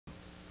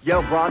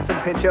Yo, Bronson,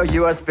 Pinchot,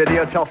 US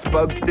Videotel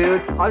spokes,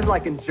 dude. I was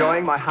like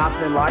enjoying my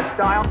happening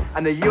lifestyle,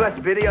 and the US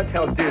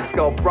Videotel dudes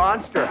go,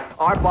 Bronster,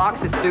 our box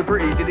is super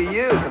easy to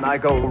use. And I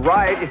go,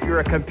 right, if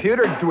you're a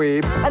computer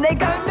dweeb. And they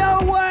go,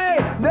 no way,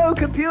 no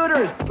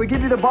computers. We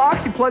give you the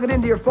box, you plug it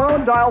into your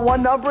phone, dial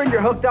one number, and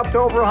you're hooked up to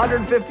over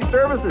 150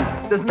 services.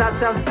 Doesn't that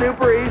sound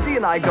super easy?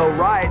 And I go,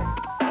 right.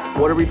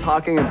 What are we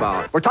talking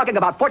about? We're talking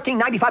about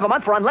 $14.95 a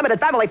month for unlimited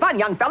family fun,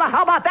 young fella.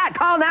 How about that?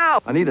 Call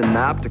now. I need a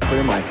nap to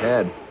clear my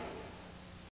head.